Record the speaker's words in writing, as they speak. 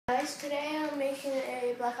guys, today I'm making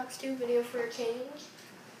a Black Ops 2 video for a change.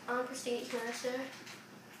 I'm Prestige Master.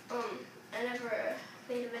 I never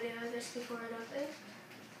made a video of this before, I don't think.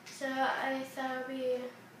 So I thought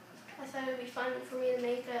it would be fun for me to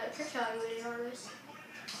make a trick-shotting video on this.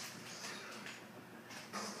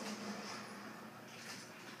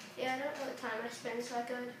 Yeah, I don't know the time I spend, so I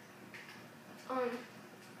could.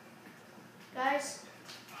 Guys,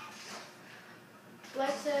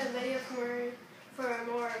 like the video for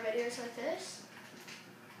more videos like this.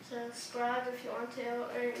 So subscribe if you want to,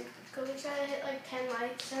 and go try to hit like 10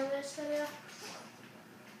 likes on this video,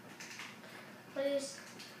 please,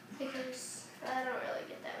 because I don't really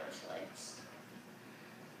get that much likes.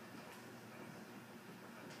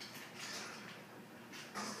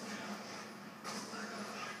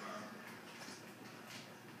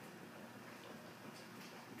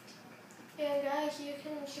 Yeah, guys, you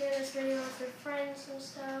can share this video with your friends and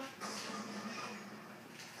stuff.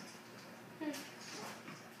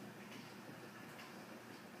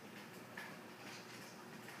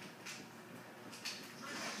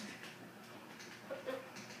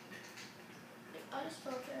 I just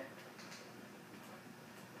fell there.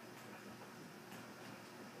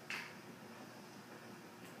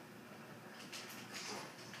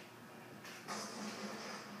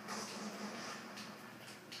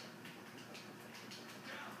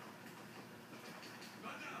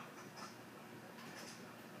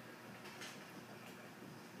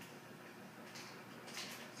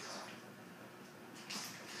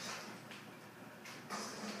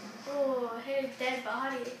 Oh, I hit a dead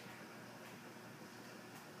body.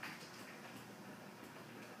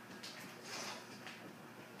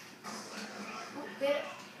 Oh, get it.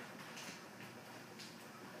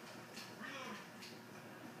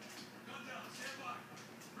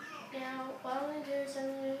 Now, what I'm going to do is I'm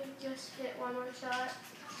going to just hit one more shot,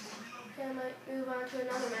 and I might move on to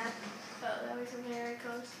another map. Oh, that was from very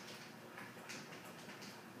close.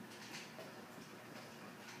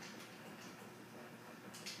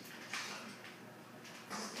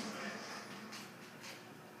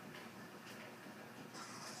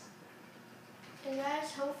 And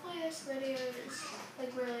guys, hopefully this video is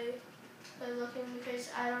like really good looking, because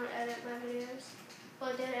I don't edit my videos. Well,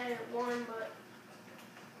 I did edit one, but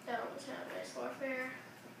that one was not Nice Warfare.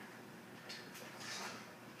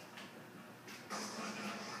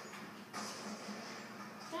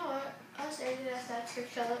 You know what? I'll just edit it as that trick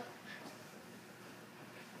shot.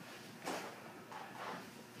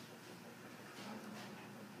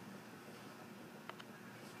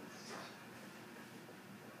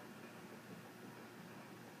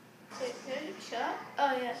 Wait, good shot?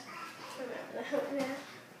 Oh, yes. Remember that one, yeah.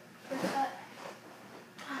 Forgot.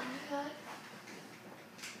 Oh my god.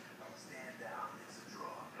 Stand down, it's a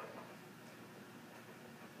draw.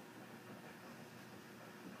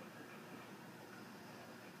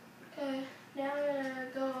 Okay, now I'm gonna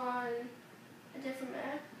go on a different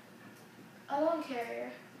map. A lone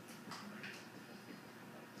carrier.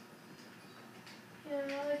 Yeah,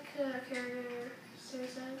 I like carrier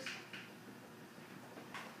suicides.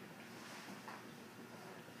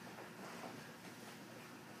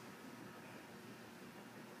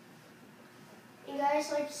 You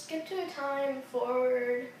guys, like, skip to a time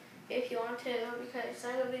forward if you want to, because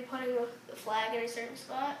I'm going to be putting the flag in a certain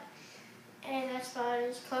spot, and that spot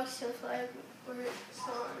is close to the flag where it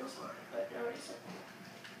spawns, but no, it isn't.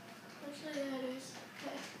 Actually, yeah, it is.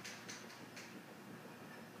 Okay.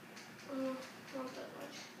 Not that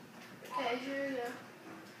much. Okay, here we go.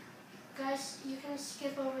 Guys, you can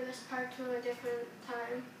skip over this part to a different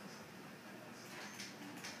time.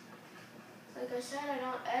 Like I said, I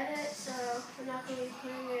don't edit, so I'm not going to be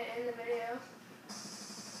putting it in the video.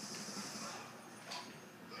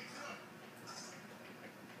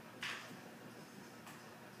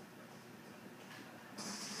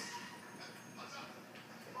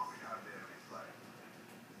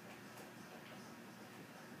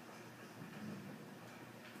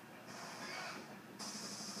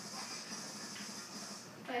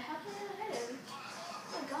 Wait, how did I hit him?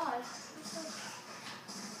 Oh my god.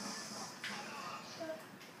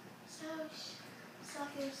 I'm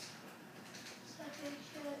sucking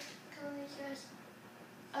shit. Come on, these guys.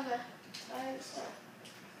 Okay, I understand.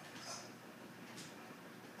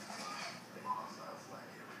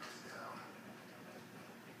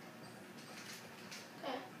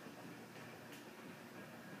 Okay.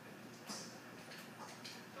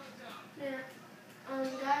 Yeah.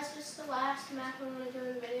 Guys, this is the last map I'm going to do in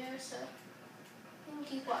the video, so you can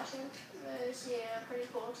keep watching. There's a pretty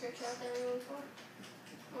cool trick shot that I'm going for.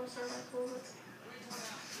 Almost not that cool, but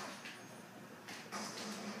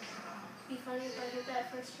be funny if I did that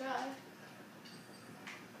first try.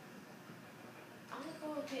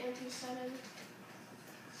 the MP7.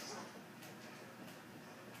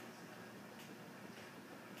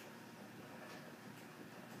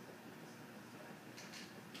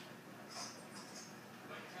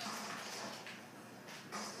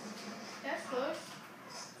 That's close.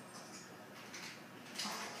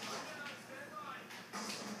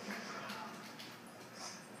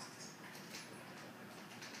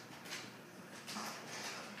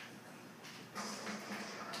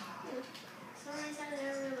 For some reason I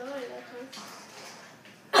never reloaded that time.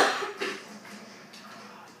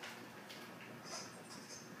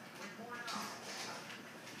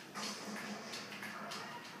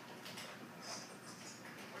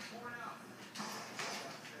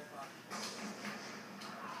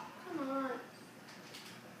 Come on.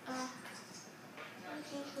 I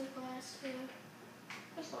changed the glass too.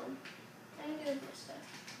 This one. I need to do this stuff.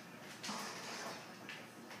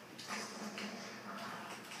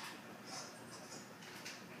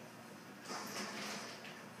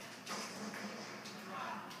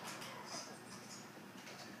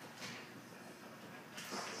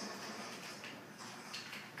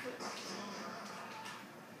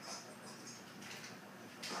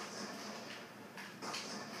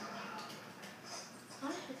 I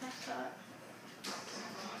want to hit that shot.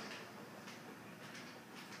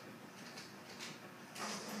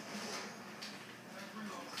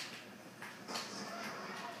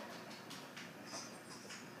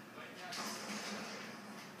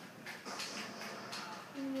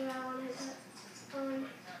 Yeah, I want to hit that.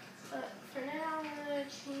 But for now, I'm going to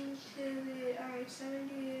change to the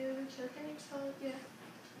RH70, which I think it's called, yeah.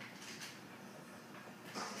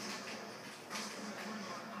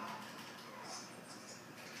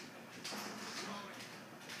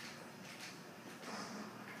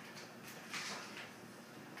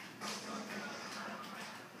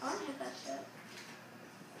 I want to hit that shot.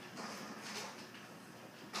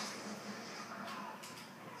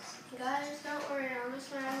 Guys, don't worry, on this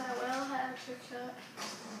map I will have trick shot.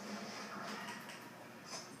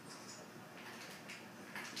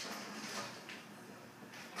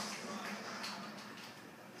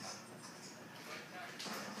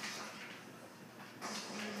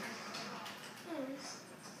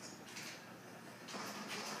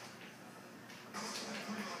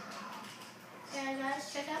 Yeah, guys,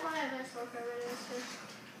 check out my advanced warfare videos too.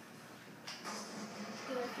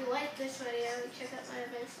 If you like this video, check out my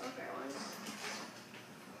advanced warfare ones.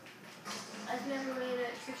 I've never made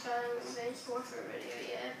a Trickshoting advanced warfare video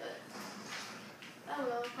yet, but I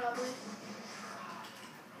will probably.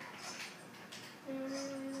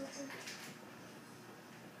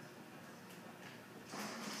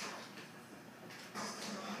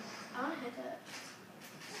 I want to hit that.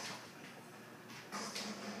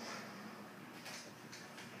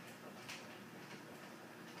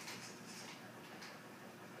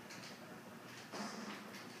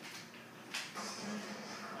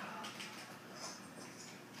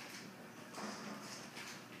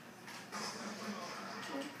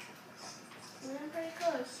 I'm pretty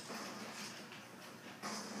close.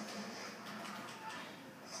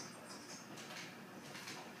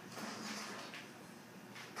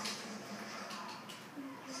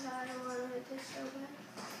 I don't want to hit this so bad.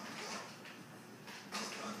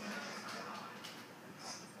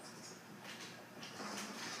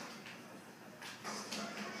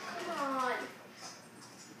 Come on.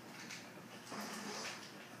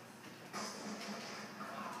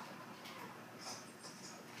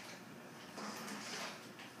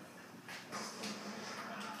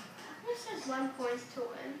 This is 1 point to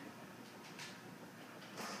win.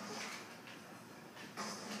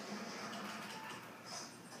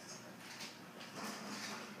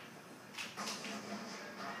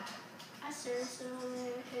 I seriously want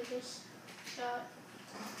to hit this shot.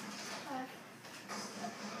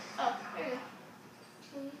 Oh, there you go.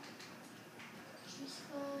 Cheese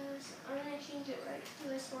plus. I'm going to change it right to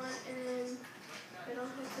this one, and then if I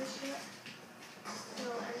don't hit this shot,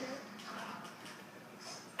 it'll end it.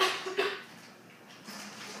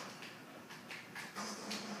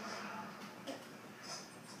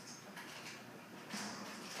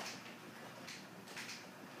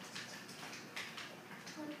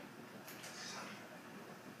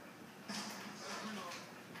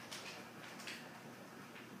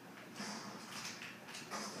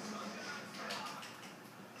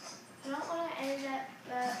 I don't want to end that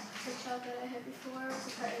trick shot that I had before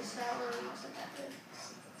because that one wasn't that good.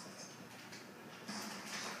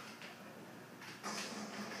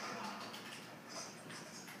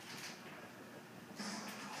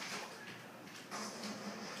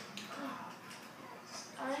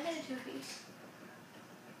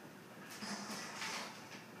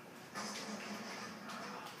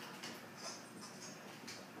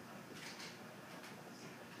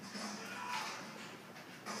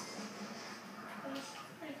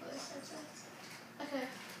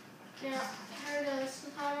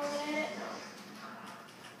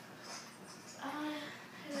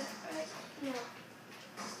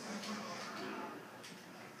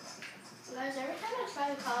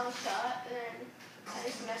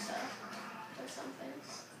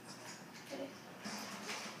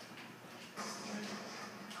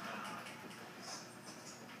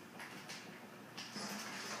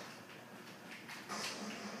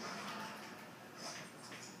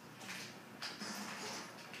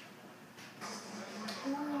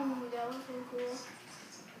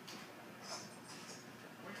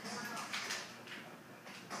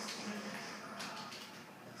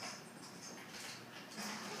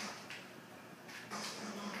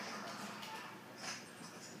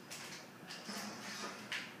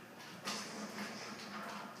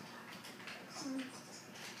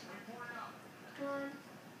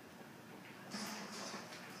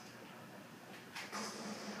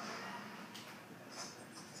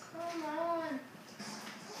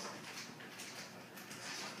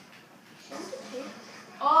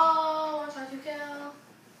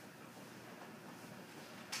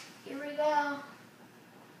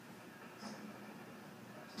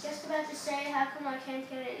 say how come I can't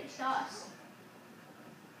get any shots.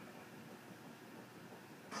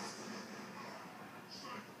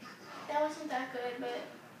 That wasn't that good, but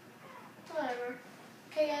whatever.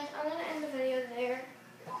 Okay guys, I'm gonna end the video there.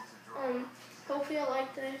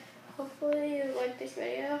 Hopefully you like this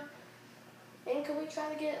video. And can we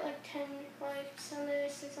try to get like 10 likes on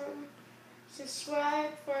this or something?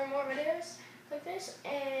 Subscribe for more videos like this,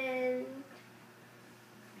 and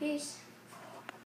peace.